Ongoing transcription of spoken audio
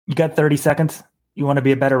You got 30 seconds. You want to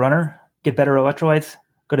be a better runner? Get better electrolytes?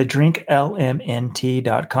 Go to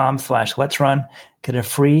drinklmnt.com/let's run. Get a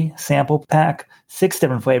free sample pack, 6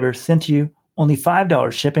 different flavors sent to you. Only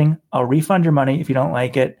 $5 shipping. I'll refund your money if you don't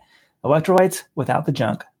like it. Electrolytes without the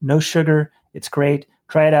junk. No sugar. It's great.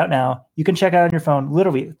 Try it out now. You can check out on your phone,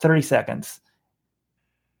 literally 30 seconds.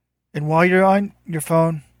 And while you're on your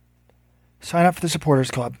phone, sign up for the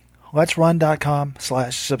Supporters Club.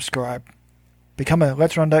 Let'sRun.com/subscribe. Become a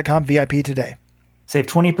Let'sRun.com VIP today. Save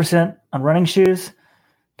 20% on running shoes.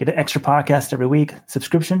 Get an extra podcast every week.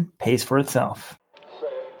 Subscription pays for itself.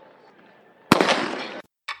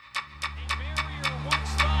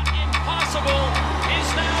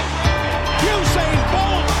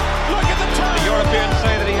 Europeans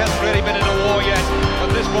say that he hasn't really been in a war yet,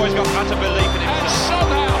 but this boy's got utter belief in himself. And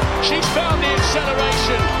somehow she's found the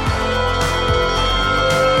acceleration.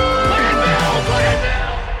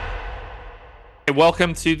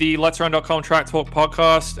 Welcome to the Let'sRun.com Track Talk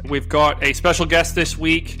podcast. We've got a special guest this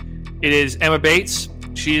week. It is Emma Bates.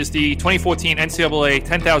 She is the 2014 NCAA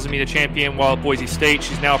 10,000 meter champion while at Boise State.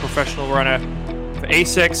 She's now a professional runner for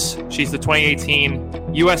ASICS. She's the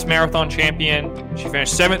 2018 U.S. Marathon champion. She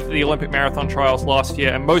finished 7th at the Olympic Marathon Trials last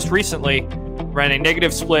year, and most recently ran a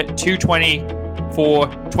negative split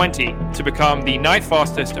 2:20:4:20 to become the 9th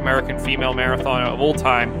fastest American female marathoner of all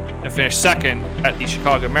time and finished 2nd at the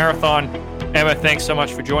Chicago Marathon. Emma, thanks so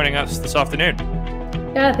much for joining us this afternoon.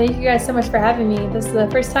 Yeah, thank you guys so much for having me. This is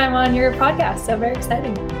the first time on your podcast, so very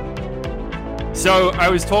exciting. So I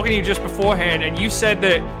was talking to you just beforehand, and you said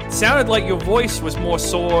that it sounded like your voice was more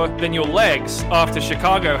sore than your legs after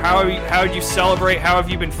Chicago. How did you celebrate? How have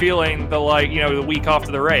you been feeling the week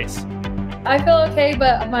after the race? I feel okay,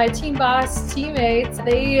 but my team boss teammates,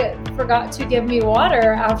 they forgot to give me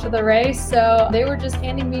water after the race. So they were just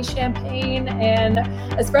handing me champagne and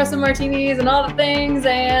espresso martinis and all the things.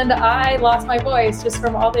 And I lost my voice just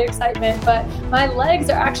from all the excitement. But my legs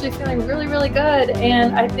are actually feeling really, really good.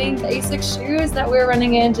 And I think the ASICS shoes that we're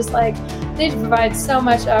running in, they provide so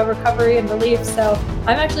much recovery and relief. So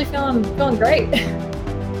I'm actually feeling great.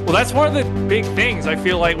 Well, that's one of the big things I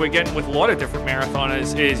feel like we're getting with a lot of different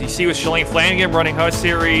marathoners is you see with Shalane Flanagan running her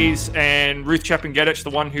series and Ruth Chepngetich,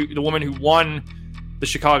 the woman who won the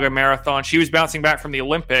Chicago Marathon. She was bouncing back from the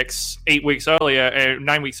Olympics 9 weeks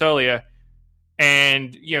earlier.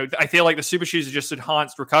 And, I feel like the super shoes are just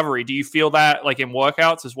enhanced recovery. Do you feel that like in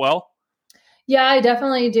workouts as well? Yeah, I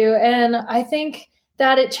definitely do. And I think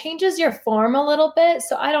that it changes your form a little bit.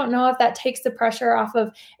 So I don't know if that takes the pressure off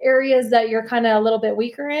of areas that you're kind of a little bit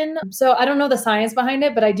weaker in. So I don't know the science behind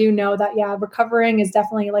it, but I do know that, recovering is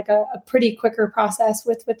definitely like a pretty quicker process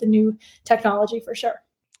with the new technology for sure.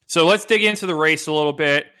 So let's dig into the race a little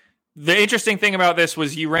bit. The interesting thing about this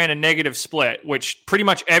was you ran a negative split, which pretty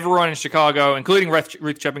much everyone in Chicago, including Ruth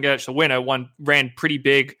Chepngetich, the winner, ran pretty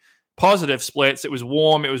big positive splits. It was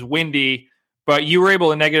warm, it was windy. But you were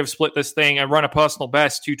able to negative split this thing and run a personal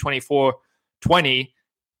best 2:24:20.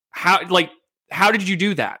 How did you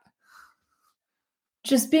do that?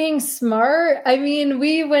 Just being smart. I mean,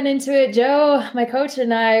 we went into it, Joe, my coach,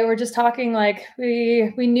 and I were just talking like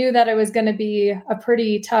we knew that it was going to be a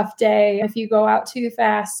pretty tough day if you go out too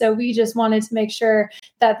fast. So we just wanted to make sure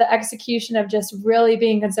that the execution of just really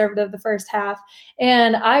being conservative the first half.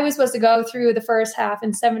 And I was supposed to go through the first half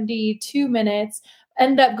in 72 minutes.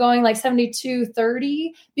 End up going like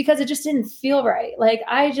 72:30 because it just didn't feel right. Like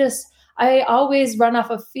I always run off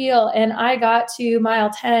of feel, and I got to mile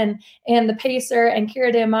 10 and the pacer and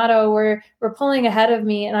Kira D'Amato were pulling ahead of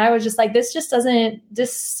me. And I was just like, this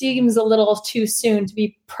seems a little too soon to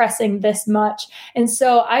be pressing this much. And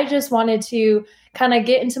so I just wanted to kind of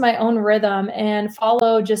get into my own rhythm and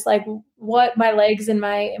follow just like what my legs and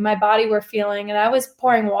my body were feeling. And I was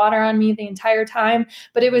pouring water on me the entire time,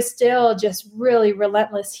 but it was still just really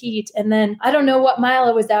relentless heat. And then I don't know what mile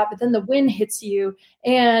it was at, but then the wind hits you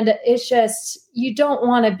and it's just, you don't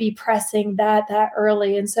want to be pressing that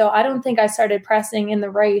early. And so I don't think I started pressing in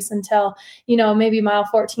the race until, maybe mile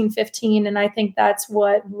 14, 15. And I think that's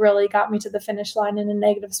what really got me to the finish line in a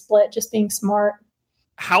negative split, just being smart.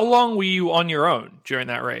 How long were you on your own during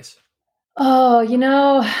that race? Oh,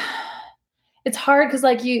 it's hard because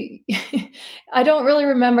I don't really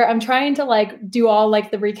remember. I'm trying to do all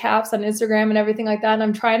the recaps on Instagram and everything like that. And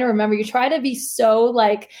I'm trying to remember. You try to be so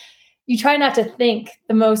you try not to think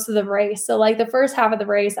the most of the race. So the first half of the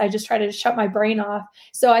race, I just try to shut my brain off.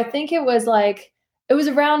 So I think it was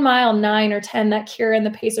around mile 9 or 10 that Kira and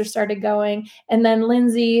the pacer started going. And then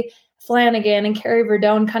Lindsay Flanagan and Carrie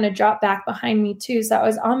Verdone kind of dropped back behind me too. So I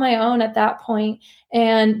was on my own at that point.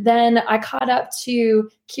 And then I caught up to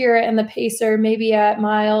Kira and the pacer maybe at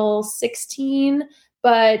mile 16.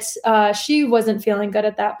 but she wasn't feeling good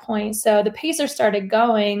at that point. So the pacer started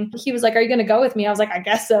going. He was like, "Are you going to go with me?" I was like, "I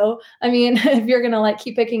guess so. I mean, if you're going to like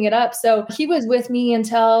keep picking it up." So he was with me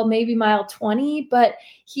until maybe mile 20, but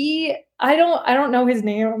I don't know his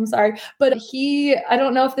name. I'm sorry. But I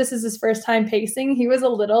don't know if this is his first time pacing. He was a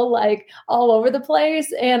little like all over the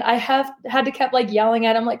place. And I had to kept like yelling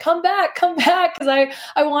at him, like, come back. Cause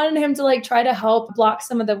I wanted him to like try to help block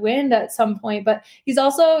some of the wind at some point. But he was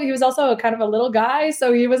also kind of a little guy.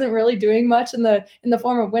 So he wasn't really doing much in the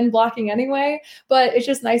form of wind blocking anyway, but it's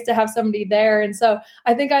just nice to have somebody there. And so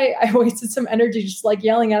I think I wasted some energy just like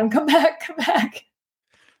yelling at him, come back.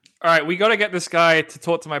 All right, we got to get this guy to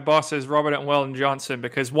talk to my bosses, Robert and Weldon Johnson,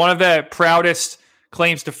 because one of their proudest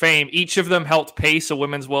claims to fame, each of them helped pace a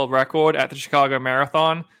women's world record at the Chicago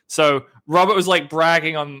Marathon. So Robert was like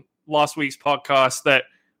bragging on last week's podcast that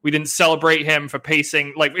we didn't celebrate him for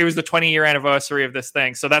pacing. Like it was the 20-year anniversary of this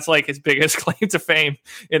thing. So that's like his biggest claim to fame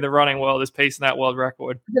in the running world is pacing that world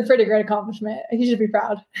record. It's a pretty great accomplishment. He should be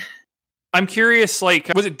proud. I'm curious,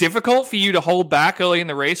 like, was it difficult for you to hold back early in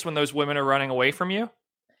the race when those women are running away from you?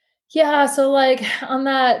 Yeah. So like on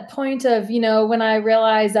that point of, when I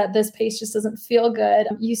realized that this pace just doesn't feel good,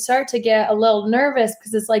 you start to get a little nervous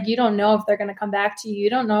because it's like, you don't know if they're going to come back to you. You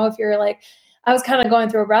don't know if you're like, I was kind of going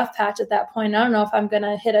through a rough patch at that point. I don't know if I'm going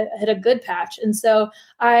to hit a good patch. And so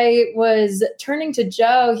I was turning to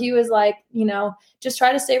Joe. He was like, just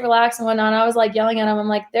try to stay relaxed and whatnot. I was like yelling at him. I'm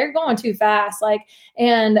like, they're going too fast. Like,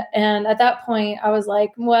 and at that point I was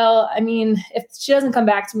like, well, I mean, if she doesn't come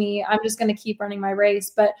back to me, I'm just going to keep running my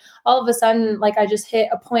race. But all of a sudden, like I just hit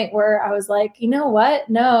a point where I was like, you know what?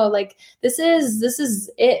 No, like this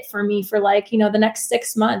is it for me for like, the next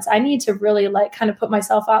 6 months. I need to really like kind of put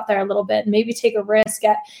myself out there a little bit, maybe take a risk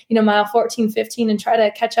at, mile 14, 15 and try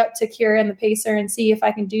to catch up to Kira and the pacer and see if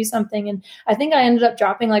I can do something. And I think I ended up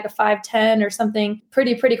dropping like a 5:10 or something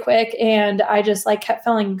pretty quick. And I just like kept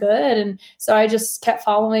feeling good. And so I just kept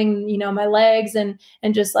following, my legs and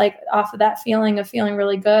just like off of that feeling of feeling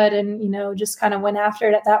really good. And, just kind of went after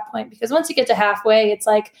it at that point, because once you get to halfway, it's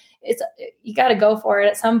like, you got to go for it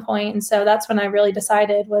at some point. And so that's when I really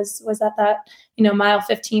decided was at that, mile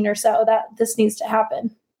 15 or so that this needs to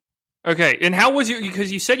happen. Okay. And how was you,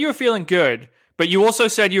 because you said you were feeling good, but you also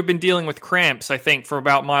said you've been dealing with cramps, I think, for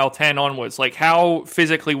about mile 10 onwards. Like how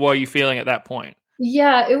physically were you feeling at that point?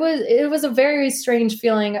 Yeah, it was a very strange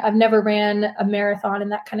feeling. I've never ran a marathon in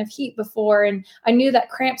that kind of heat before. And I knew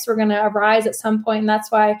that cramps were going to arise at some point. And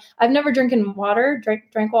that's why I've never drank water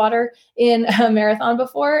in a marathon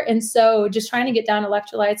before. And so just trying to get down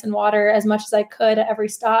electrolytes and water as much as I could at every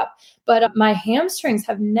stop. But my hamstrings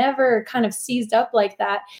have never kind of seized up like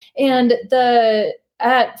that. And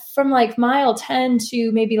from like mile 10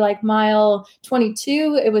 to maybe like mile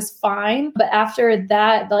 22, it was fine. But after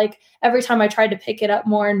that, like every time I tried to pick it up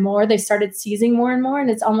more and more, they started seizing more and more. And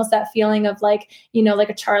it's almost that feeling of like, like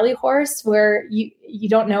a Charlie horse where you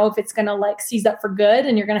don't know if it's going to like seize up for good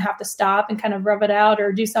and you're going to have to stop and kind of rub it out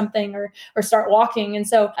or do something or start walking. And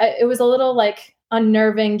so it was a little like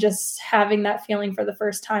unnerving just having that feeling for the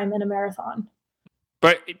first time in a marathon.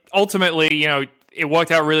 But ultimately, it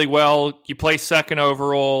worked out really well. You placed second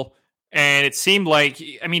overall. And it seemed like,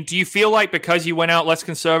 I mean, do you feel like because you went out more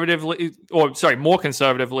conservatively,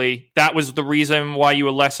 that was the reason why you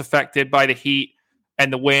were less affected by the heat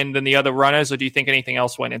and the wind than the other runners? Or do you think anything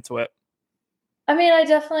else went into it? I mean, I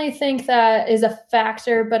definitely think that is a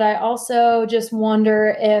factor, but I also just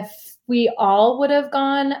wonder if we all would have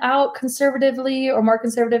gone out conservatively or more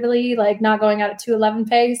conservatively, like not going out at 2:11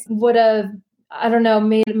 pace, would have, I don't know,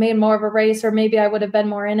 made more of a race, or maybe I would have been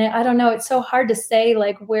more in it. I don't know. It's so hard to say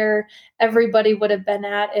like where everybody would have been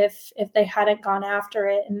at if they hadn't gone after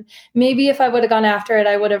it. And maybe if I would have gone after it,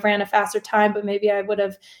 I would have ran a faster time, but maybe I would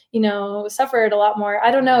have, suffered a lot more. I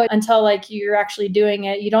don't know until like you're actually doing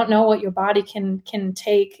it. You don't know what your body can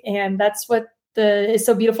take. And that's what is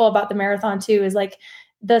so beautiful about the marathon too, is like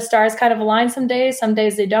the stars kind of align some days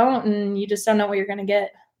they don't, and you just don't know what you're going to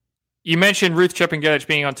get. You mentioned Ruth Chepngetich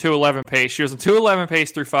being on 2:11 pace. She was on 2:11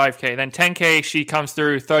 pace through 5K. Then 10K, she comes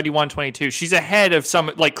through 31:22. She's ahead of some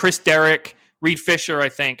like Chris Derrick, Reed Fisher, I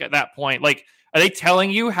think, at that point. Like, are they telling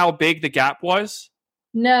you how big the gap was?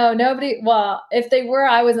 No, nobody. Well, if they were,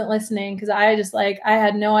 I wasn't listening because I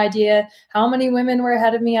had no idea how many women were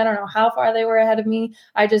ahead of me. I don't know how far they were ahead of me.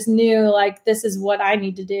 I just knew like, this is what I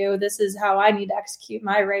need to do. This is how I need to execute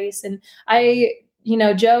my race. And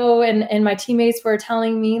Joe and my teammates were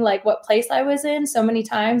telling me like what place I was in so many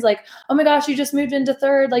times, like, oh my gosh, you just moved into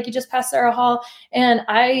third, like you just passed Sarah Hall. And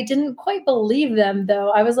I didn't quite believe them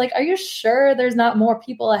though. I was like, are you sure there's not more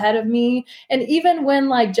people ahead of me? And even when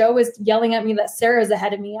like Joe was yelling at me that Sarah's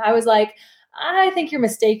ahead of me, I was like, I think you're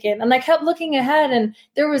mistaken. And I kept looking ahead, and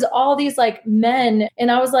there was all these like men,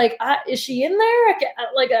 and I was like, is she in there?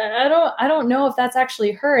 I don't know if that's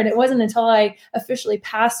actually her. And it wasn't until I officially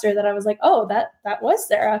passed her that I was like, oh, that was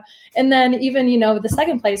Sarah. And then even, the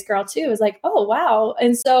second place girl too was like, oh, wow.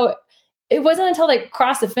 And so it wasn't until they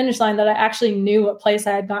crossed the finish line that I actually knew what place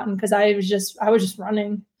I had gotten, because I was just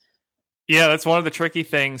running. Yeah, that's one of the tricky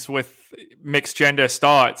things with mixed gender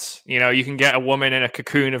starts. You can get a woman in a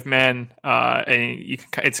cocoon of men, and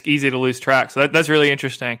it's easy to lose track. So that's really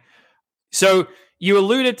interesting. So you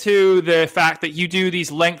alluded to the fact that you do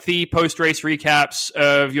these lengthy post-race recaps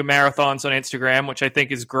of your marathons on Instagram, which I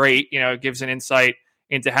think is great. It gives an insight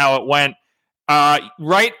into how it went.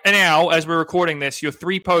 Right now, as we're recording this, you're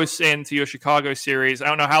 3 posts into your Chicago series. I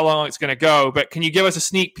don't know how long it's going to go, but can you give us a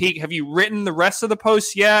sneak peek? Have you written the rest of the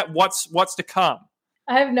posts yet? What's to come?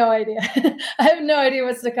 I have no idea. I have no idea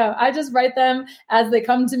what's to come. I just write them as they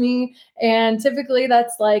come to me. And typically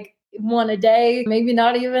that's like 1 a day, maybe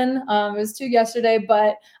not even. It was 2 yesterday,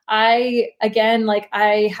 but I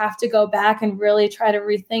have to go back and really try to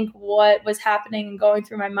rethink what was happening and going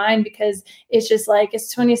through my mind, because it's just like,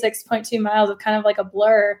 it's 26.2 miles of kind of like a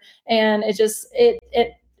blur. And it is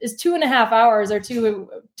 2.5 hours or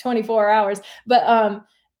 24 hours. But,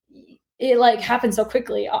 it like happened so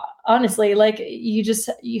quickly, honestly. Like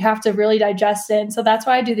you have to really digest it. And so that's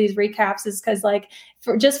why I do these recaps, is because like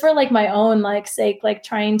for like my own like sake, like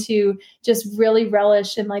trying to just really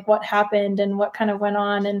relish in like what happened and what kind of went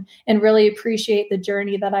on, and really appreciate the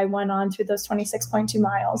journey that I went on through those 26.2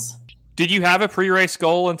 miles. Did you have a pre-race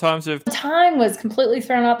goal in terms of time? Was completely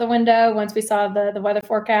thrown out the window once we saw the weather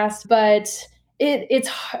forecast, but it's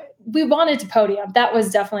hard. We wanted to podium. That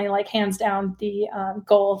was definitely like hands down the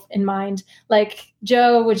goal in mind. Like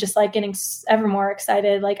Joe was just like getting ever more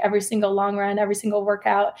excited, like every single long run, every single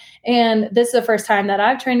workout. And this is the first time that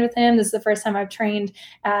I've trained with him. This is the first time I've trained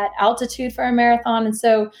at altitude for a marathon. And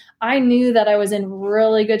so I knew that I was in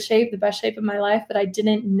really good shape, the best shape of my life, but I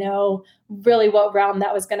didn't know really what realm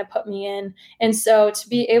that was going to put me in. And so to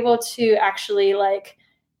be able to actually like,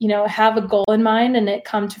 have a goal in mind and it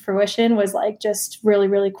come to fruition was like just really,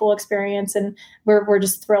 really cool experience. And we're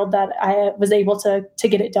just thrilled that I was able to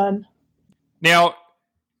get it done. Now,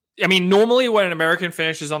 I mean, normally when an American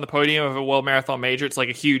finishes on the podium of a World Marathon Major, it's like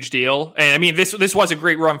a huge deal. And I mean, this was a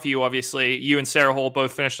great run for you, obviously. You and Sarah Hall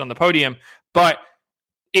both finished on the podium. But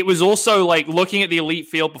it was also like looking at the elite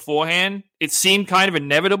field beforehand, it seemed kind of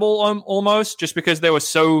inevitable almost, just because there were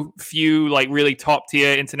so few like really top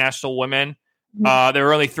tier international women. There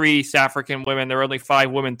were only 3 South African women. There were only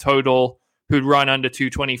 5 women total who'd run under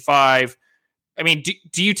 2:25. I mean,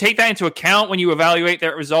 do you take that into account when you evaluate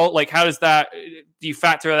that result? Like, how does that, do you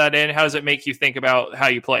factor that in? How does it make you think about how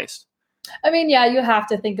you placed? I mean, yeah, you have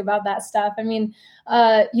to think about that stuff. I mean,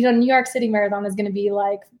 New York City Marathon is going to be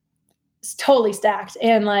like totally stacked.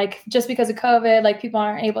 And like, just because of COVID, like people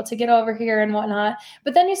aren't able to get over here and whatnot.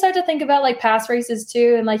 But then you start to think about like past races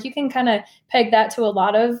too. And like, you can kind of peg that to a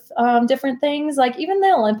lot of different things. Like even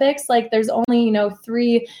the Olympics, like there's only,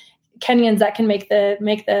 3 Kenyans that can make the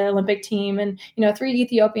Olympic team, and, 3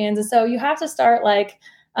 Ethiopians. And so you have to start like,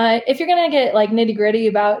 if you're going to get like nitty gritty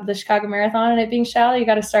about the Chicago Marathon and it being shallow, you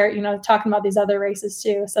got to start, talking about these other races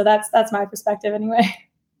too. So that's my perspective anyway.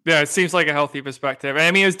 Yeah, it seems like a healthy perspective. And I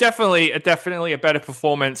mean, it was definitely a better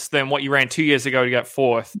performance than what you ran 2 years ago to get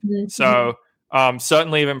 4th. Mm-hmm. So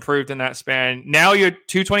certainly have improved in that span. Now you're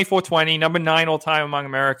 2:24:20, number 9 all time among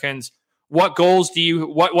Americans. What goals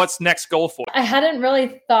what's next goal for? I hadn't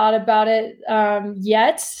really thought about it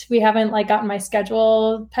yet. We haven't like gotten my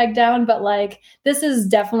schedule pegged down, but like this has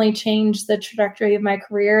definitely changed the trajectory of my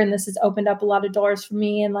career. And this has opened up a lot of doors for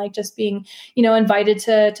me, and like just being, invited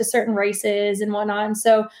to certain races and whatnot. And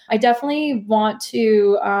so I definitely want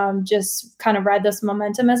to just kind of ride this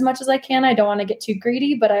momentum as much as I can. I don't want to get too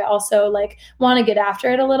greedy, but I also like want to get after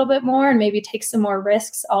it a little bit more and maybe take some more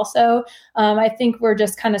risks also. I think we're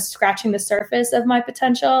just kind of scratching the surface of my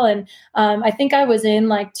potential. And I think I was in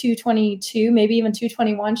like 2:22, maybe even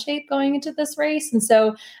 2:21 shape going into this race. And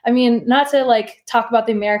so, I mean, not to like talk about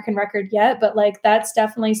the American record yet, but like that's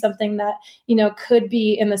definitely something that, could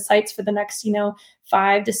be in the sights for the next,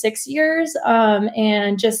 5 to 6 years.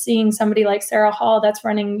 And just seeing somebody like Sarah Hall that's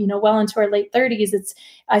running, well into her late 30s,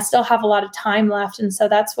 I still have a lot of time left. And so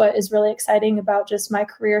that's what is really exciting about just my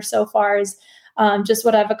career so far is just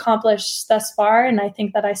what I've accomplished thus far. And I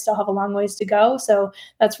think that I still have a long ways to go. So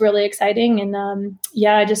that's really exciting. And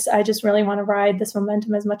I just really want to ride this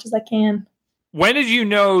momentum as much as I can. When did you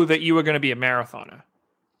know that you were going to be a marathoner?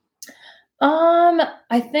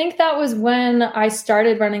 I think that was when I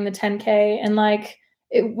started running the 10K, and like,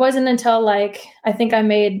 it wasn't until like, I think I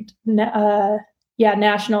made,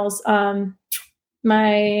 nationals,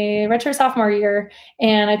 my redshirt sophomore year,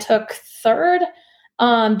 and I took third.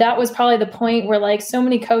 That was probably the point where like so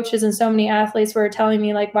many coaches and so many athletes were telling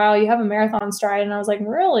me like, wow, you have a marathon stride. And I was like,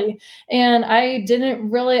 really? And I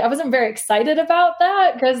wasn't very excited about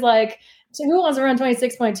that because like, who wants to run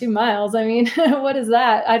 26.2 miles? I mean, what is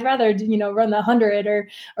that? I'd rather, run the 100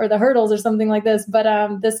 or the hurdles or something like this.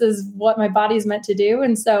 But this is what my body's meant to do.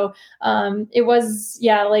 And so it was,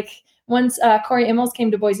 like, once Corey Immels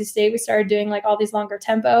came to Boise State, we started doing like all these longer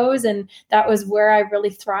tempos, and that was where I really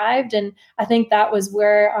thrived. And I think that was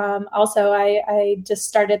where also I just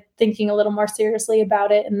started thinking a little more seriously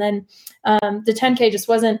about it. And then the 10K just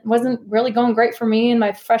wasn't really going great for me in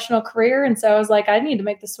my professional career, and so I was like, I need to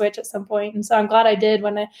make the switch at some point. And so I'm glad I did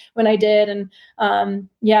when I did. And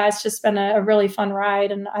it's just been a really fun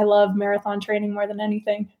ride, and I love marathon training more than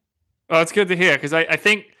anything. Well, it's good to hear, because I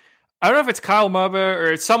think, I don't know if it's Kyle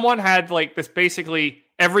Merber or someone had like this, basically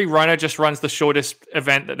every runner just runs the shortest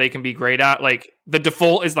event that they can be great at. Like the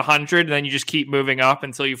default is the 100, and then you just keep moving up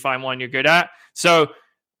until you find one you're good at. So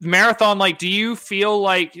marathon, like, do you feel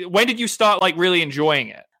like, when did you start like really enjoying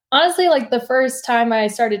it? Honestly, like the first time I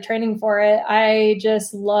started training for it, I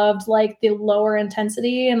just loved like the lower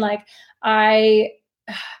intensity. And like, I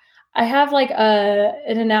have like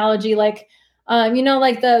an analogy, like,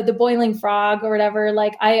 like the boiling frog or whatever.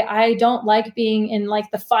 Like I don't like being in like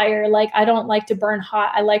the fire. Like I don't like to burn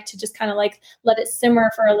hot. I like to just kind of like let it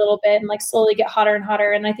simmer for a little bit and like slowly get hotter and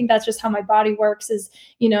hotter. And I think that's just how my body works is,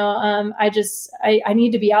 I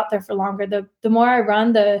need to be out there for longer. The more I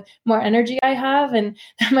run, the more energy I have. And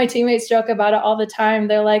my teammates joke about it all the time.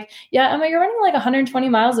 They're like, yeah, Emma, you're running like 120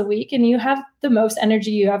 miles a week and you have the most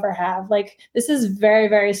energy you ever have. Like this is very,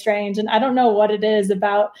 very strange. And I don't know what it is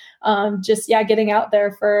about getting out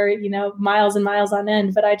there for, miles and miles on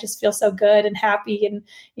end, but I just feel so good and happy and,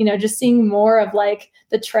 just seeing more of like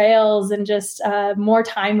the trails and just more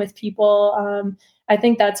time with people. I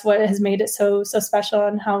think that's what has made it so special,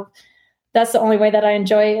 and how that's the only way that I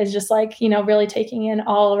enjoy it is just like, really taking in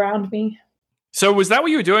all around me. So was that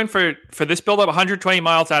what you were doing for this build-up, 120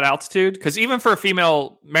 miles at altitude? Because even for a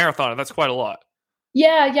female marathoner, that's quite a lot.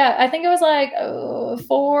 Yeah. I think it was like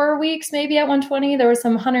 4 weeks maybe at 120. There was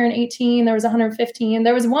some 118. There was 115.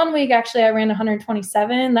 There was 1 week actually I ran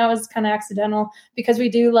 127. That was kind of accidental because we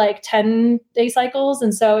do like 10-day cycles.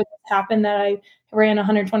 And so it happened that I ran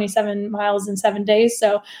 127 miles in 7 days.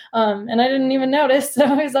 So, and I didn't even notice.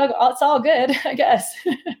 So it's all good, I guess.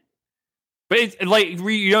 But it's like,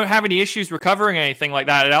 you don't have any issues recovering anything like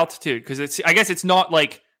that at altitude? Because I guess it's not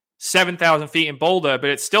like 7,000 feet in Boulder,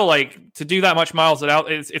 but it's still like, to do that much miles at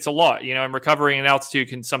it's a lot, and recovering in altitude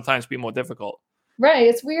can sometimes be more difficult. Right.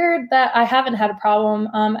 It's weird that I haven't had a problem.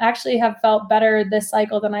 Actually have felt better this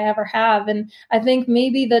cycle than I ever have. And I think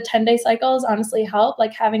maybe the 10-day cycles honestly help,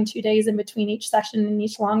 like having 2 days in between each session and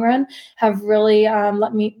each long run have really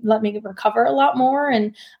let me recover a lot more.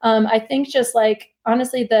 And I think just like,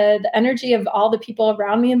 honestly, the energy of all the people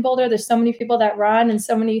around me in Boulder, there's so many people that run and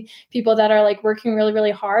so many people that are like working really,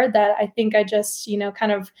 really hard that I think I just,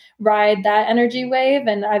 kind of ride that energy wave,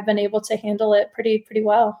 and I've been able to handle it pretty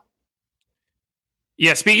well.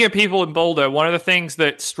 Yeah, speaking of people in Boulder, one of the things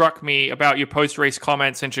that struck me about your post-race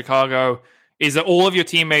comments in Chicago is that all of your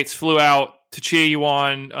teammates flew out to cheer you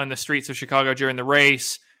on the streets of Chicago during the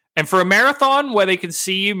race. And for a marathon where they can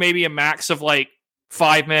see you maybe a max of like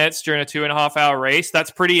 5 minutes during a 2.5 hour race, that's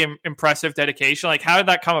pretty impressive dedication. Like, how did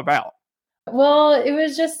that come about? Well, it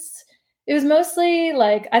was mostly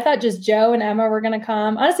like, I thought just Joe and Emma were going to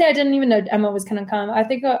come. Honestly, I didn't even know Emma was going to come. I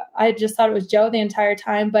think I just thought it was Joe the entire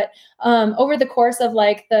time. But over the course of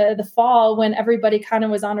like the fall, when everybody kind of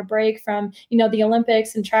was on a break from, the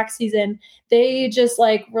Olympics and track season, they just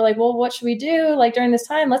like were like, well, what should we do? Like during this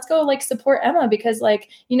time, let's go like support Emma because like,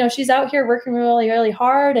 she's out here working really, really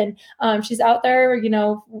hard. And she's out there,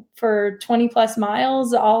 for 20 plus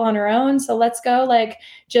miles all on her own. So let's go like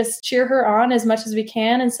just cheer her on as much as we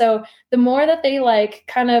can. And so the more that they like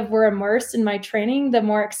kind of were immersed in my training, the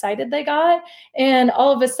more excited they got. And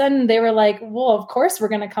all of a sudden they were like, well, of course we're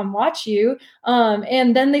going to come watch you.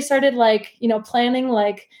 And then they started like, planning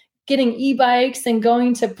like getting e-bikes and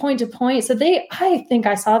going to point. So I think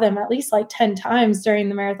I saw them at least like 10 times during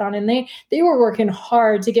the marathon, and they were working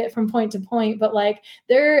hard to get from point to point, but like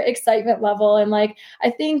their excitement level. And like, I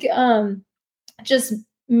think just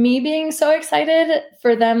me being so excited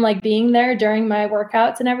for them, like being there during my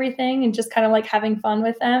workouts and everything, and just kind of like having fun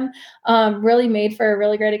with them, really made for a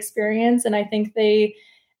really great experience. And I think they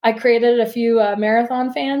I created a few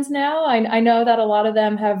marathon fans now. I know that a lot of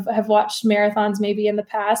them have watched marathons maybe in the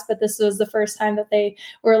past, but this was the first time that they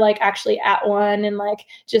were like actually at one and like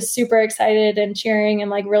just super excited and cheering and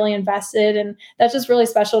like really invested. And that's just really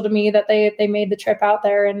special to me that they made the trip out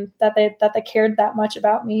there and that they cared that much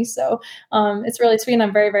about me. So it's really sweet. And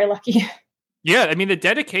I'm very, very lucky. Yeah, I mean, the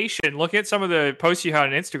dedication, look at some of the posts you had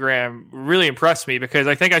on Instagram, really impressed me, because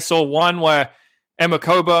I think I saw one where Emma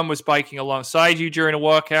Coburn was biking alongside you during a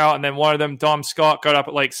workout, and then one of them, Dom Scott, got up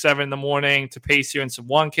at like 7 a.m. to pace you in some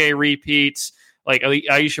 1K repeats. Like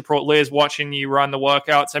Aisha Port-Liz watching you run the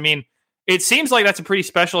workouts. I mean, it seems like that's a pretty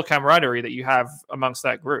special camaraderie that you have amongst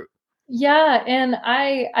that group. Yeah, and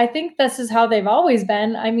I think this is how they've always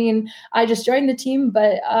been. I mean, I just joined the team,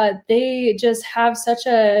 but they just have such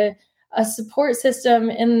a support system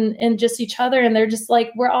in just each other. And they're just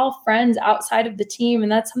like, we're all friends outside of the team.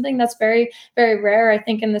 And that's something that's very, very rare, I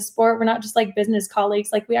think, in the sport. We're not just like business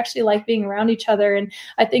colleagues. Like, we actually like being around each other. And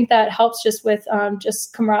I think that helps just with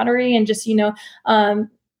just camaraderie and just,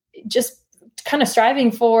 just kind of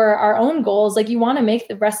striving for our own goals. Like, you want to make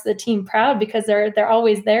the rest of the team proud because they're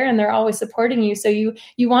always there and they're always supporting you. So you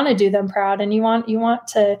want to do them proud, and you want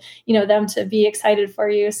to, them to be excited for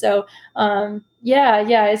you. So,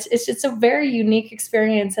 it's a very unique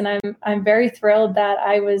experience, and I'm very thrilled that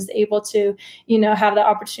I was able to, have the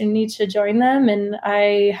opportunity to join them, and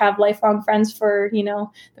I have lifelong friends for, the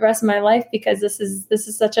rest of my life, because this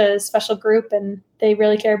is such a special group, and they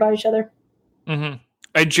really care about each other. Mm-hmm.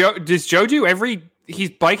 And does Joe do he's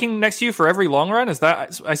biking next to you for every long run? Is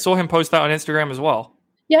that, I saw him post that on Instagram as well.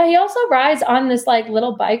 Yeah, he also rides on this like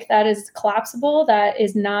little bike that is collapsible, that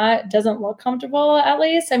doesn't look comfortable, at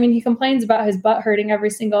least. I mean, he complains about his butt hurting every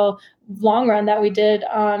single long run that we did.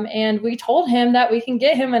 And we told him that we can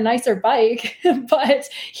get him a nicer bike, but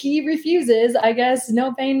he refuses. I guess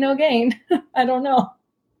no pain, no gain. I don't know.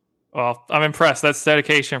 Well, I'm impressed. That's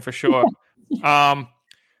dedication for sure.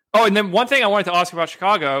 And then one thing I wanted to ask about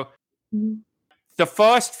Chicago, the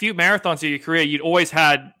first few marathons of your career, you'd always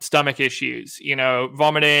had stomach issues,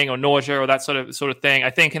 vomiting or nausea or that sort of thing. I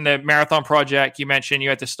think in the Marathon Project, you mentioned you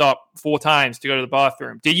had to stop 4 times to go to the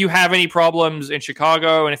bathroom. Did you have any problems in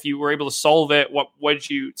Chicago? And if you were able to solve it,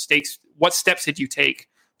 what steps did you take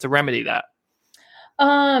to remedy that?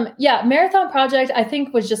 Marathon Project, I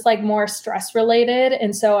think, was just like more stress related.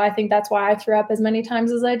 And so I think that's why I threw up as many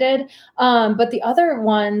times as I did. But the other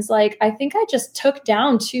ones, like, I think I just took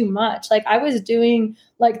down too much. Like, I was doing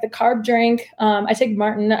like the carb drink. I take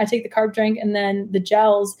the carb drink and then the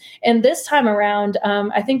gels. And this time around,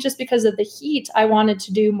 I think just because of the heat, I wanted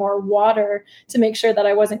to do more water to make sure that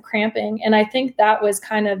I wasn't cramping. And I think that was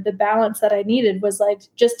kind of the balance that I needed, was like,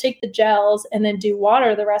 just take the gels and then do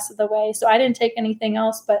water the rest of the way. So I didn't take anything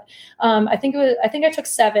else, but I think I took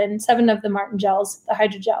seven of the Martin gels, the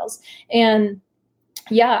hydrogels. And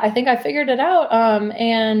I think I figured it out.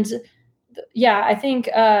 I think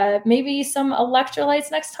maybe some electrolytes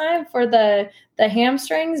next time for the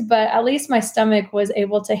hamstrings, but at least my stomach was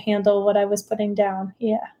able to handle what I was putting down.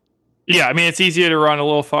 Yeah. Yeah, I mean, it's easier to run a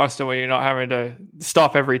little faster when you're not having to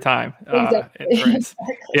stop every time. Exactly.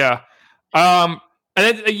 Yeah. And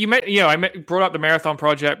then I brought up the Marathon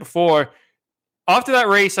Project before. After that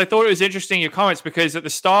race, I thought it was interesting, your comments, because at the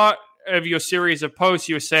start of your series of posts,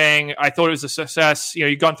 you were saying, I thought it was a success.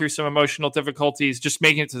 You've gone through some emotional difficulties just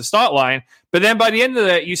making it to the start line. But then by the end of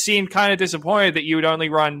it, you seemed kind of disappointed that you would only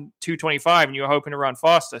run 2:25 and you were hoping to run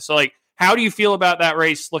faster. So, like, how do you feel about that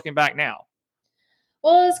race looking back now?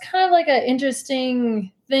 Well, it's kind of like an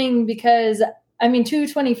interesting thing, because I mean,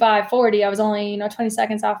 2:25:40, I was only, 20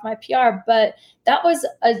 seconds off my PR, but that was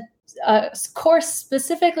a course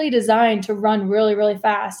specifically designed to run really, really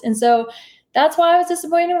fast. And so that's why I was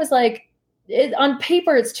disappointed. It was like, on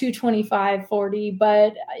paper, it's 2:25:40,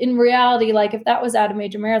 but in reality, like, if that was at a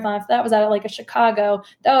major marathon, if that was at like a Chicago,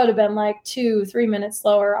 that would have been like 2-3 minutes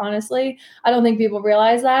slower. Honestly, I don't think people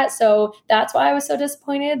realize that. So that's why I was so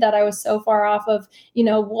disappointed that I was so far off of,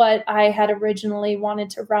 what I had originally wanted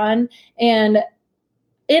to run. And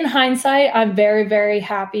in hindsight, I'm very, very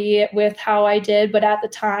happy with how I did. But at the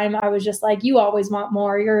time, I was just like, you always want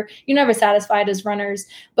more. You're never satisfied as runners.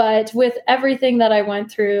 But with everything that I went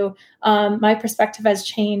through, my perspective has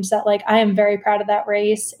changed, that like, I am very proud of that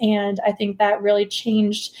race. And I think that really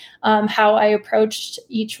changed how I approached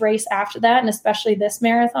each race after that. And especially this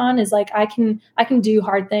marathon is like, I can do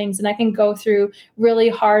hard things, and I can go through really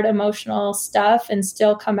hard emotional stuff and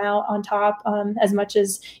still come out on top as much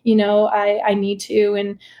as, I need to.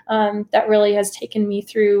 And that really has taken me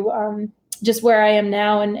through just where I am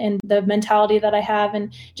now and the mentality that I have,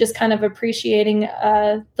 and just kind of appreciating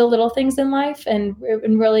the little things in life and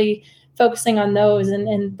really focusing on those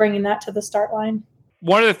and bringing that to the start line.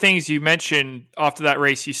 One of the things you mentioned after that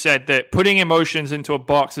race, you said that putting emotions into a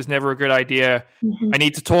box is never a good idea. I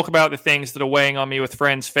need to talk about the things that are weighing on me with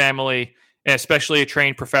friends, family, and especially a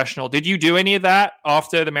trained professional. Did you do any of that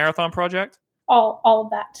after the marathon project? All of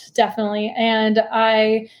that, definitely. And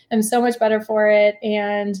I am so much better for it.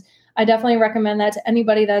 And I definitely recommend that to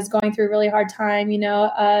anybody that's going through a really hard time,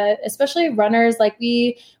 especially runners. Like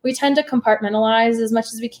we tend to compartmentalize as much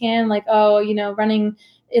as we can. Like, running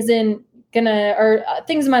isn't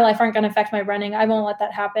things in my life aren't going to affect my running. I won't let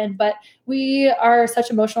that happen. But we are such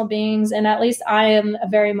emotional beings. And at least I am a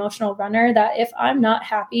very emotional runner that if I'm not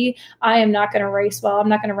happy, I am not going to race well. I'm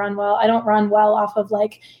not going to run well. I don't run well off of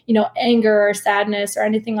anger or sadness or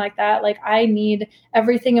anything like that. Like I need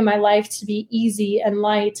everything in my life to be easy and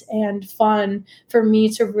light and fun for me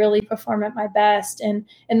to really perform at my best. And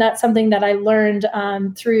that's something that I learned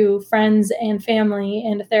through friends and family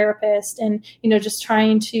and a therapist, and, just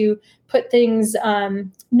trying to put things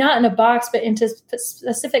not in a box, but into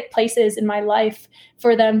specific places in my life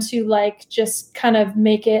for them to just kind of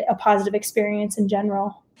make it a positive experience in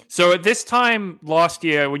general. So at this time last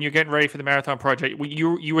year, when you're getting ready for the marathon project,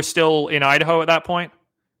 you were still in Idaho at that point?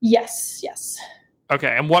 Yes.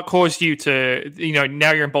 Okay. And what caused you to,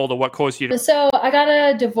 now you're in Boulder, what caused you to? So I got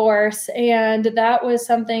a divorce, and that was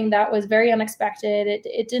something that was very unexpected.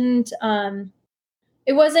 It didn't,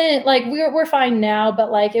 it wasn't like we're fine now, but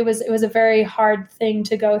it was a very hard thing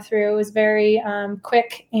to go through. It was very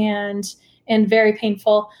quick and very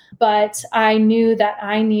painful, but I knew that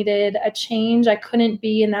I needed a change. I couldn't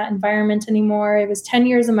be in that environment anymore. It was 10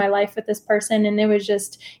 years of my life with this person, and it was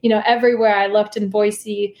just, everywhere I looked in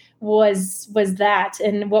Boise was that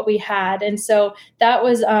and what we had. And so that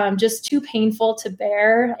was just too painful to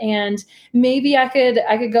bear. And maybe I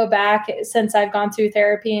could go back, since I've gone through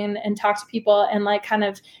therapy and talk to people and kind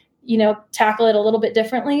of tackle it a little bit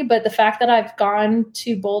differently. But the fact that I've gone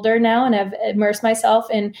to Boulder now and I've immersed myself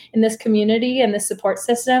in this community and this support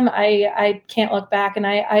system, I can't look back. And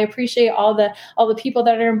I appreciate all the people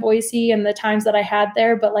that are in Boise and the times that I had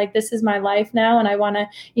there. But this is my life now, and I want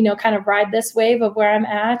to, kind of ride this wave of where I'm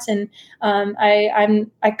at. And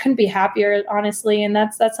I couldn't be happier, honestly. And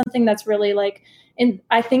that's something that's really and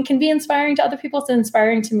I think can be inspiring to other people. It's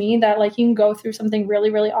inspiring to me that you can go through something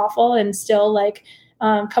really, really awful and still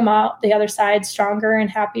come out the other side stronger and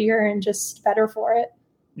happier and just better for it.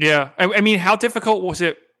 Yeah. I mean, how difficult was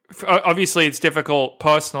it? Obviously it's difficult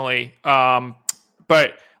personally.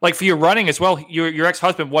 But for your running as well, your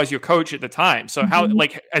ex-husband was your coach at the time. So how,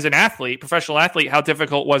 as an athlete, professional athlete, how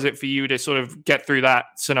difficult was it for you to sort of get through that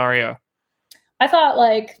scenario? I thought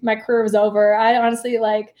my career was over. I honestly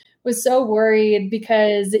was so worried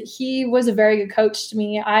because he was a very good coach to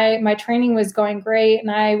me. My training was going great,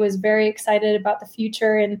 and I was very excited about the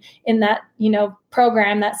future and in that,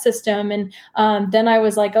 program, that system. And then I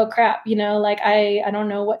was oh crap, I don't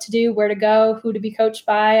know what to do, where to go, who to be coached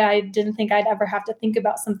by. I didn't think I'd ever have to think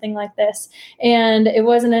about something like this. And it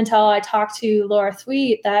wasn't until I talked to Laura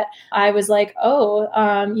Thweatt that I was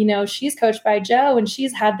she's coached by Joe, and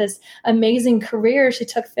she's had this amazing career. She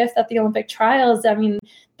took 5th at the Olympic trials. I mean,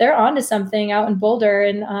 they're onto something out in Boulder.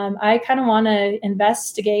 And I kind of want to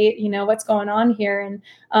investigate, what's going on here.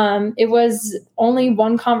 And it was only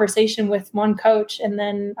one conversation with one coach. And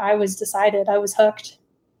then I was hooked.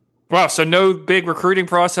 Wow. So no big recruiting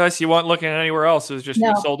process. You weren't looking at anywhere else. It was just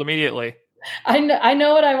you sold immediately. I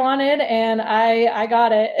know what I wanted, and I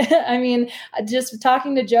got it. I mean, just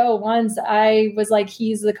talking to Joe once, I was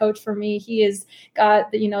he's the coach for me. He has got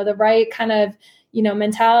the right kind of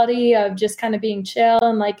mentality of just kind of being chill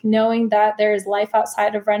and knowing that there's life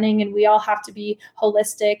outside of running, and we all have to be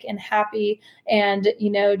holistic and happy. And,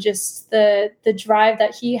 just the drive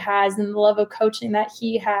that he has and the love of coaching that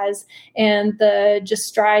he has and the just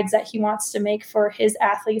strides that he wants to make for his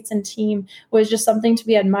athletes and team was just something to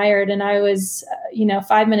be admired. And I was,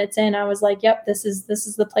 5 minutes in, I was yep, this is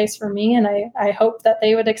the place for me. And I hope that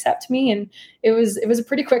they would accept me. And it was a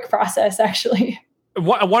pretty quick process, actually.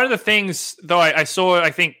 One of the things, though, I saw,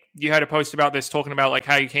 I think you had a post about this, talking about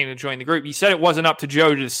how you came to join the group. You said it wasn't up to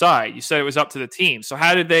Joe to decide. You said it was up to the team. So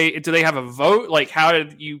do they have a vote? How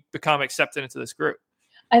did you become accepted into this group?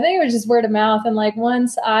 I think it was just word of mouth. And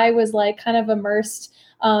once I was kind of immersed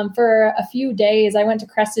for a few days, I went to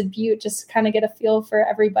Crested Butte just to kind of get a feel for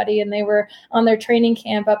everybody. And they were on their training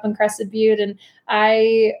camp up in Crested Butte. And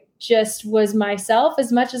I just was myself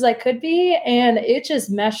as much as I could be. And it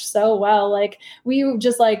just meshed so well. Like we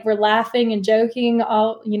just like were laughing and joking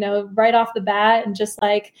all, right off the bat and just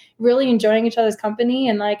like really enjoying each other's company.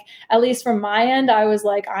 And like, at least from my end, I was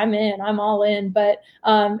like, I'm all in. But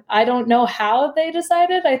I don't know how they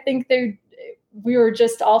decided. I think we were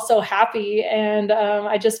just all so happy, and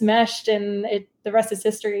I just meshed, and the rest is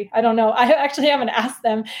history. I don't know. I actually haven't asked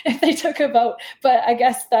them if they took a vote, but I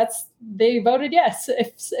guess they voted yes,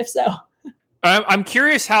 if so. I'm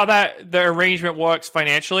curious how the arrangement works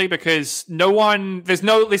financially, because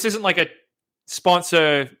this isn't like a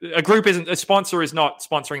sponsor. A sponsor is not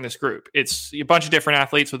sponsoring this group. It's a bunch of different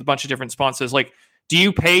athletes with a bunch of different sponsors. Like, do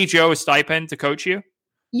you pay Joe a stipend to coach you?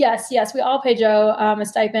 Yes. We all pay Joe a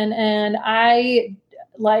stipend, and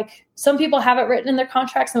some people have it written in their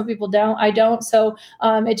contract, some people don't. I don't. So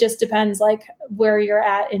it just depends like where you're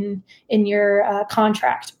at in your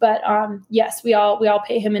contract. But yes, we all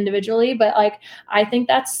pay him individually. But like, I think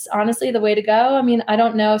that's honestly the way to go. I mean, I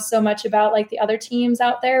don't know so much about like the other teams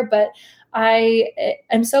out there, but I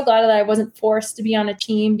am so glad that I wasn't forced to be on a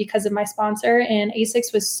team because of my sponsor, and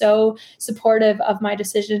ASICS was so supportive of my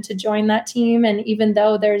decision to join that team. And even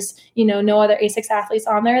though there's, no other ASICS athletes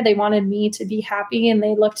on there, they wanted me to be happy, and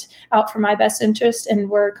they looked out for my best interest and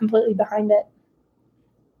were completely behind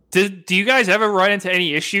it. Do you guys ever run into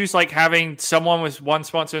any issues like having someone with one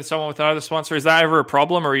sponsor and someone with another sponsor? Is that ever a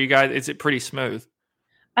problem, or is it pretty smooth?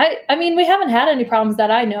 I mean, we haven't had any problems that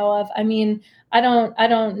I know of. I mean, I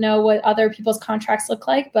don't know what other people's contracts look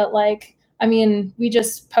like, but like, I mean, we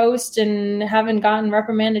just post and haven't gotten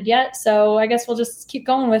reprimanded yet. So I guess we'll just keep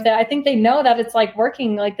going with it. I think they know that it's like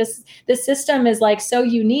working. Like this system is like so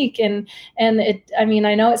unique, and it. I mean,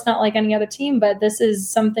 I know it's not like any other team, but this is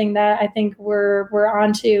something that I think we're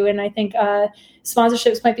onto, and I think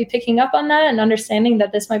sponsorships might be picking up on that and understanding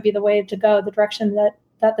that this might be the way to go, the direction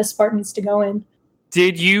that the sport needs to go in.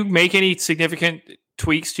 Did you make any significant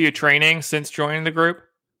tweaks to your training since joining the group?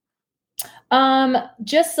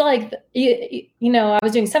 Just like, I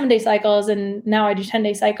was doing 7-day cycles, and now I do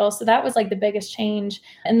 10-day cycles. So that was like the biggest change.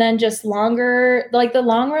 And then just longer, like the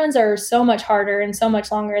long runs are so much harder and so much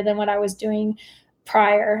longer than what I was doing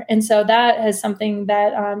prior. And so that is something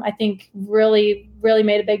that I think really, really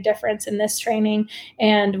made a big difference in this training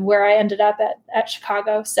and where I ended up at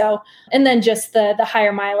Chicago. So, and then just the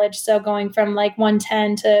higher mileage. So going from like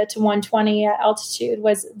 110 to 120 at altitude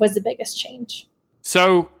was the biggest change.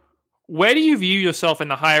 So where do you view yourself in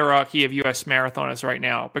the hierarchy of US marathoners right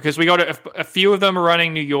now? Because we got a few of them are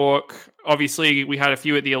running New York. Obviously, we had a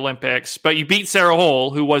few at the Olympics, but you beat Sarah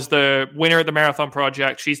Hall, who was the winner at the Marathon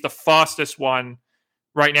Project. She's the fastest one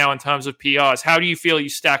right now in terms of PRs. How do you feel you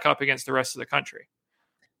stack up against the rest of the country?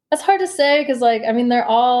 That's hard to say because, like, I mean, they're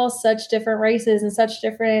all such different races and such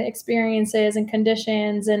different experiences and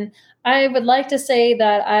conditions. And I would like to say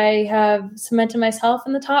that I have cemented myself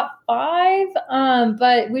in the top 5,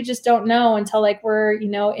 but we just don't know until like we're,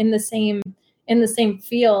 in the same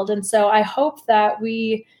field. And so I hope that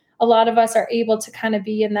a lot of us are able to kind of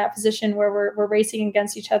be in that position where we're racing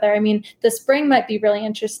against each other. I mean, the spring might be really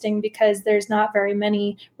interesting because there's not very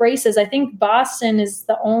many races. I think Boston is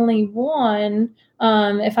the only one,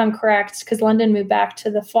 if I'm correct, because London moved back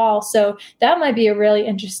to the fall. So that might be a really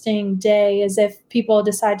interesting day, as if people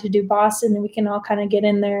decide to do Boston and we can all kind of get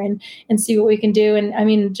in there and see what we can do. And I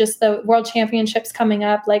mean, just the World Championships coming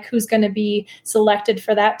up, like who's going to be selected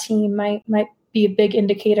for that team might be a big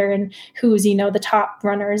indicator in who's, the top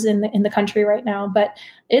runners in the country right now. But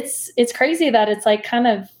it's crazy that it's like kind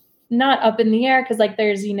of not up in the air because like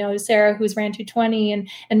there's, Sarah who's ran 220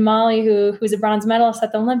 and Molly who's a bronze medalist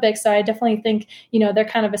at the Olympics. So I definitely think, they're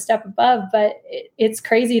kind of a step above, but it's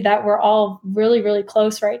crazy that we're all really, really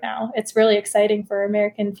close right now. It's really exciting for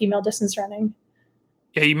American female distance running.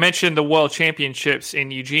 Yeah, you mentioned the World Championships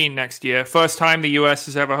in Eugene next year. First time the U.S.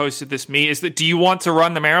 has ever hosted this meet. Do you want to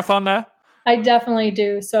run the marathon there? I definitely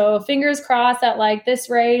do. So fingers crossed at like this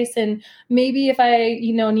race, and maybe if I,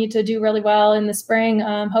 need to do really well in the spring,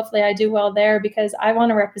 hopefully I do well there because I want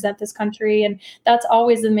to represent this country. And that's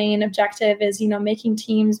always the main objective is, making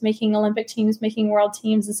teams, making Olympic teams, making world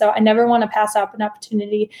teams. And so I never want to pass up an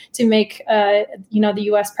opportunity to make, the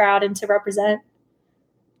U.S. proud and to represent.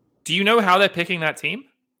 Do you know how they're picking that team?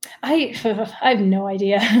 I have no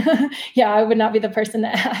idea. Yeah, I would not be the person to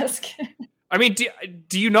ask. I mean,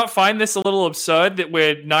 do you not find this a little absurd that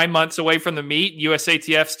we're 9 months away from the meet?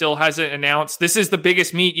 USATF still hasn't announced. This is the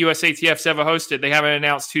biggest meet USATF's ever hosted. They haven't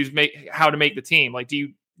announced how to make the team. Like, do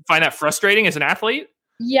you find that frustrating as an athlete?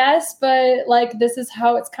 Yes, but like this is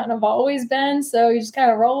how it's kind of always been. So you just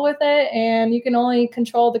kind of roll with it, and you can only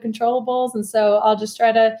control the controllables. And so I'll just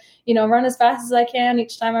try to, run as fast as I can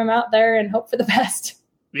each time I'm out there and hope for the best.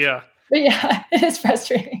 Yeah. But yeah, it is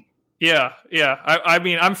frustrating. Yeah. I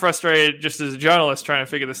mean, I'm frustrated just as a journalist trying to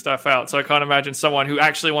figure this stuff out. So I can't imagine someone who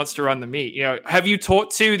actually wants to run the meet. Have you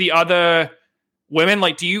talked to the other women?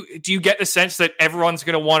 Like, do you get the sense that everyone's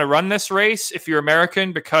going to want to run this race if you're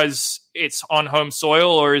American because it's on home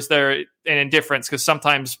soil, or is there an indifference because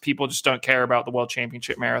sometimes people just don't care about the World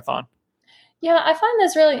Championship Marathon? Yeah, I find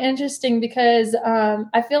this really interesting because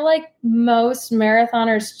I feel like most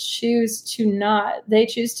marathoners choose to not. They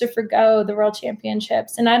choose to forgo the World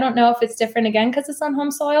Championships. And I don't know if it's different again because it's on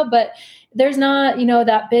home soil, but there's not,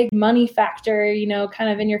 that big money factor, kind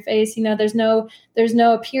of in your face. There's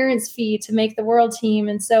no appearance fee to make the world team.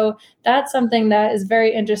 And so that's something that is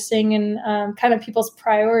very interesting and kind of people's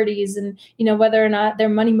priorities and, whether or not they're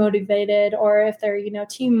money motivated or if they're,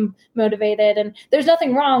 team motivated. And there's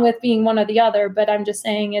nothing wrong with being one or the other, but I'm just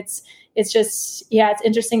saying it's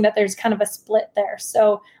interesting that there's kind of a split there.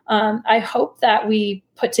 So I hope that we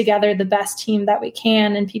put together the best team that we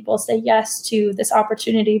can and people say yes to this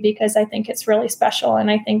opportunity because I think it's really special.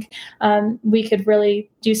 And I think we could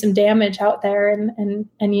really do some damage out there and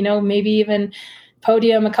maybe even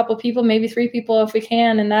podium a couple people, maybe 3 people if we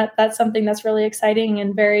can. And that's something that's really exciting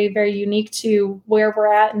and very, very unique to where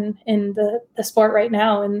we're at in the sport right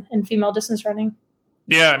now in female distance running.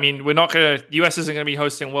 Yeah, I mean, the U.S. isn't going to be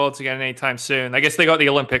hosting Worlds again anytime soon. I guess they got the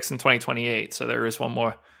Olympics in 2028, so there is one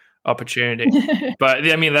more opportunity.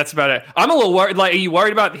 But I mean, that's about it. I'm a little worried. Like, are you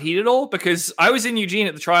worried about the heat at all? Because I was in Eugene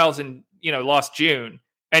at the trials in, last June,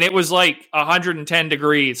 and it was like 110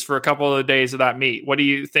 degrees for a couple of the days of that meet. What are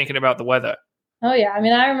you thinking about the weather? Oh, yeah. I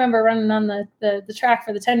mean, I remember running on the track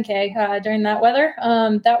for the 10K during that weather.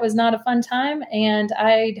 That was not a fun time, and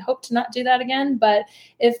I hope to not do that again. But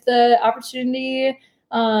if the opportunity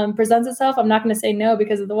presents itself, I'm not going to say no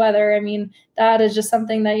because of the weather. I mean, that is just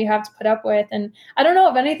something that you have to put up with. And I don't know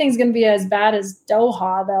if anything's going to be as bad as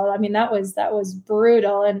Doha, though. I mean, that was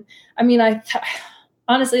brutal. And I mean,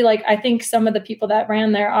 honestly, like, I think some of the people that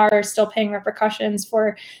ran there are still paying repercussions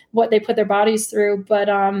for what they put their bodies through. But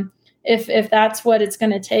if that's what it's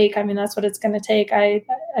going to take, I mean, that's what it's going to take.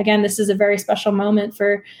 Again, this is a very special moment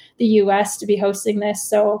for the U.S. to be hosting this.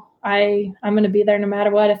 So I'm going to be there no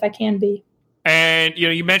matter what if I can be. And,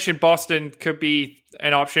 you mentioned Boston could be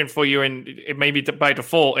an option for you, and it may be by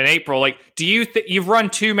default in April. Like, do you you've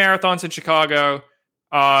run 2 marathons in Chicago,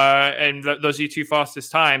 and those are your 2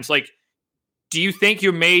 fastest times. Like, do you think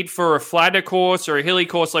you're made for a flatter course or a hilly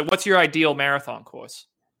course? Like, what's your ideal marathon course?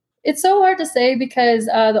 It's so hard to say because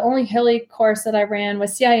the only hilly course that I ran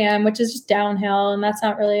was CIM, which is just downhill, and that's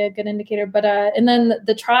not really a good indicator. But and then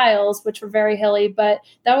the trials, which were very hilly, but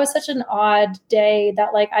that was such an odd day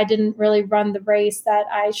that like I didn't really run the race that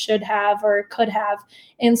I should have or could have,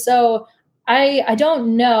 and so I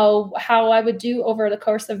don't know how I would do over the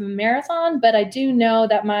course of a marathon, but I do know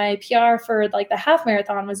that my PR for like the half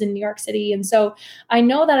marathon was in New York City. And so I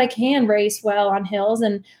know that I can race well on hills.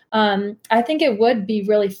 And I think it would be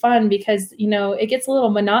really fun because, it gets a little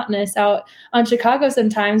monotonous out on Chicago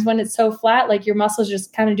sometimes when it's so flat, like your muscles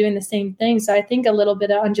just kind of doing the same thing. So I think a little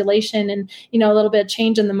bit of undulation and, a little bit of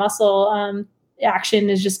change in the muscle action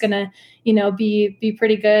is just going to, be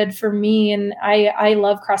pretty good for me. And I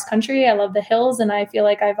love cross country. I love the hills, and I feel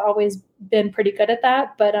like I've always been pretty good at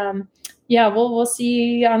that. But we'll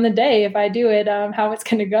see on the day if I do it, how it's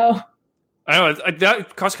going to go. I know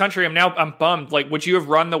that cross country. I'm bummed. Like, would you have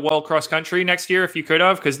run the World Cross Country next year if you could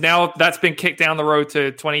have? Because now that's been kicked down the road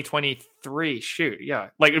to 2023. Shoot, yeah.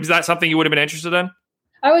 Like, is that something you would have been interested in?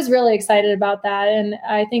 I was really excited about that. And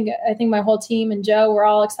I think my whole team and Joe were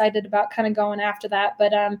all excited about kind of going after that.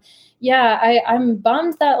 But I'm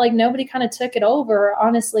bummed that like nobody kind of took it over,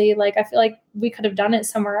 honestly. Like, I feel like we could have done it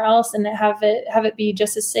somewhere else and have it be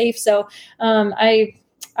just as safe. So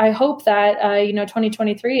I hope that,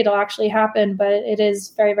 2023, it'll actually happen, but it is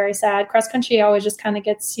very, very sad. Cross country always just kind of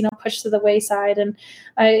gets, pushed to the wayside, and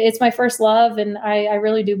it's my first love, and I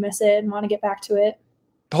really do miss it and want to get back to it.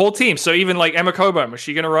 The whole team. So even like Emma Coburn, was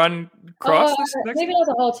she going to run cross? Maybe not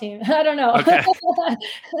the whole team. I don't know. Okay.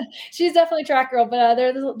 She's definitely a track girl, but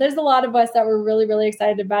there's a lot of us that were really, really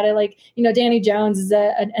excited about it. Like, Danny Jones is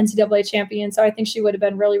an NCAA champion, so I think she would have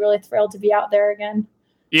been really, really thrilled to be out there again.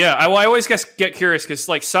 Yeah, I always get curious because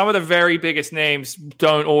like some of the very biggest names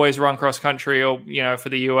don't always run cross country or for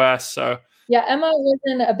the US. So yeah, Emma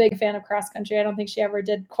wasn't a big fan of cross country. I don't think she ever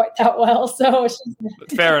did quite that well. So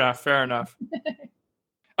fair enough.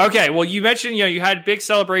 Okay, well, you mentioned you had big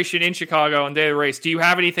celebration in Chicago on the day of the race. Do you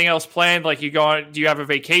have anything else planned? Like, do you have a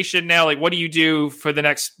vacation now? Like, what do you do for the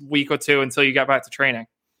next week or two until you get back to training?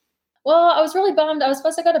 Well, I was really bummed. I was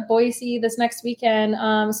supposed to go to Boise this next weekend.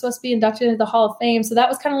 I was supposed to be inducted into the Hall of Fame. So that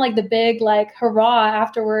was kind of like the big hurrah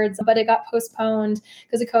afterwards, but it got postponed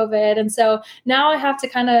because of COVID. And so now I have to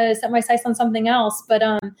kind of set my sights on something else. But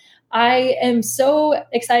I am so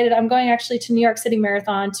excited. I'm going actually to New York City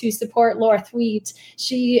Marathon to support Laura Thweet.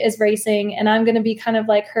 She is racing, and I'm going to be kind of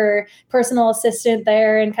like her personal assistant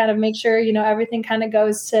there and kind of make sure, everything kind of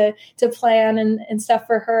goes to plan and stuff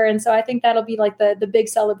for her. And so I think that'll be like the big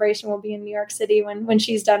celebration will be in New York City when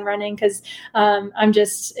she's done running, because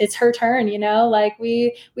it's her turn, like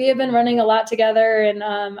we have been running a lot together, and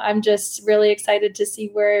I'm just really excited to see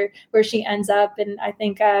where she ends up. And I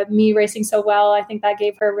think me racing so well, I think that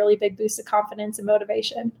gave her a really big boost of confidence and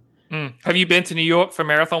motivation. Have you been to New York for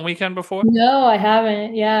marathon weekend before? No, I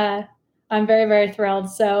haven't. Yeah, I'm very, very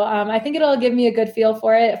thrilled. So I think it'll give me a good feel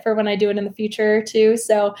for it for when I do it in the future too.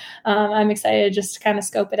 So I'm excited just to kind of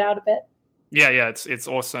scope it out a bit. Yeah, it's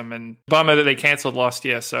awesome, and bummer that they canceled last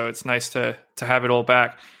year. So it's nice to have it all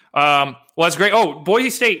back. Well, that's great. Oh,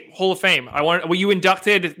 Boise State Hall of Fame. Were you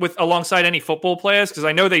inducted alongside any football players? Because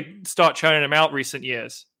I know they start churning them out recent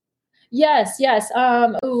years. Yes.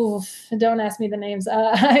 Don't ask me the names.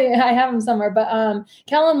 I have them somewhere, but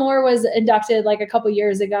Kellen Moore was inducted like a couple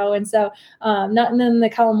years ago. And so not in the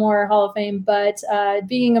Kellen Moore Hall of Fame, but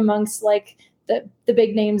being amongst like the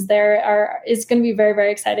big names there is going to be very,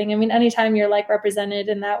 very exciting. I mean, anytime you're like represented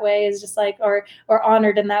in that way is just like, or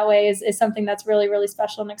honored in that way is something that's really, really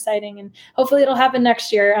special and exciting. And hopefully it'll happen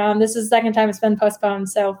next year. This is the second time it's been postponed.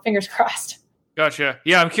 So fingers crossed. Gotcha.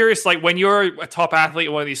 Yeah, I'm curious, like when you're a top athlete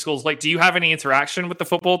at one of these schools, like do you have any interaction with the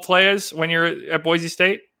football players when you're at Boise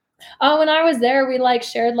State? When I was there, we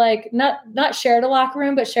shared not shared a locker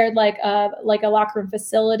room, but shared like a locker room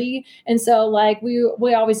facility. And so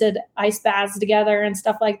we always did ice baths together and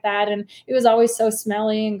stuff like that. And it was always so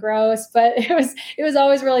smelly and gross, but it was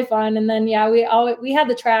always really fun. And then we had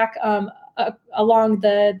the track along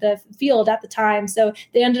the field at the time. So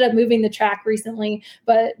they ended up moving the track recently,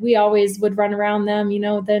 but we always would run around them,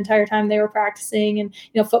 the entire time they were practicing, and,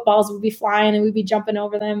 footballs would be flying and we'd be jumping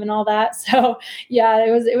over them and all that. So yeah,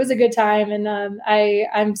 it was a good time. And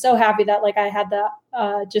I'm so happy that I had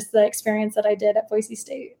just the experience that I did at Boise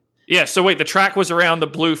State. Yeah. So wait, the track was around the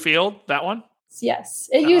blue field, that one? Yes,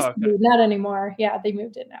 it used to be, not anymore. Yeah, they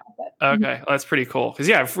moved it now. But okay, well, that's pretty cool. Because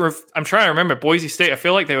I'm trying to remember Boise State. I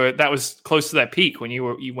feel like that was close to that peak when you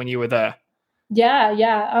were there. Yeah.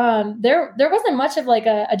 There wasn't much of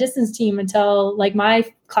a distance team until my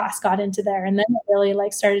class got into there, and then it really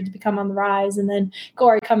started to become on the rise. And then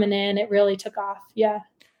Corey coming in, it really took off. Yeah.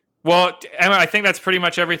 Well, Emma, I think that's pretty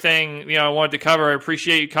much everything I wanted to cover. I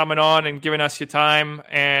appreciate you coming on and giving us your time.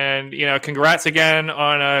 And congrats again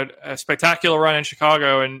on a spectacular run in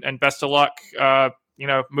Chicago, and best of luck,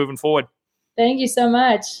 moving forward. Thank you so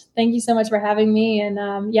much. Thank you so much for having me. And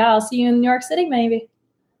I'll see you in New York City, maybe.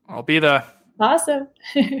 I'll be there. Awesome.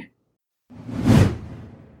 You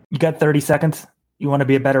got 30 seconds. You want to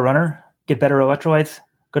be a better runner? Get better electrolytes?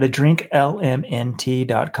 Go to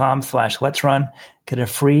drinklmnt.com/let's run. Get a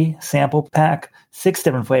free sample pack, 6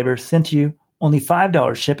 different flavors sent to you. Only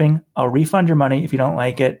 $5 shipping. I'll refund your money if you don't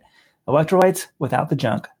like it. Electrolytes without the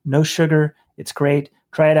junk. No sugar. It's great.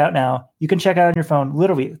 Try it out now. You can check out on your phone,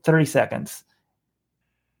 literally 30 seconds.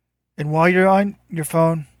 And while you're on your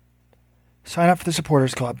phone, sign up for the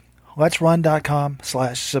Supporters Club.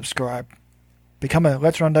 Let'sRun.com/subscribe. Become a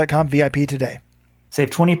Let'sRun.com VIP today.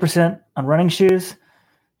 Save 20% on running shoes.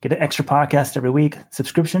 Get an extra podcast every week.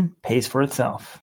 Subscription pays for itself.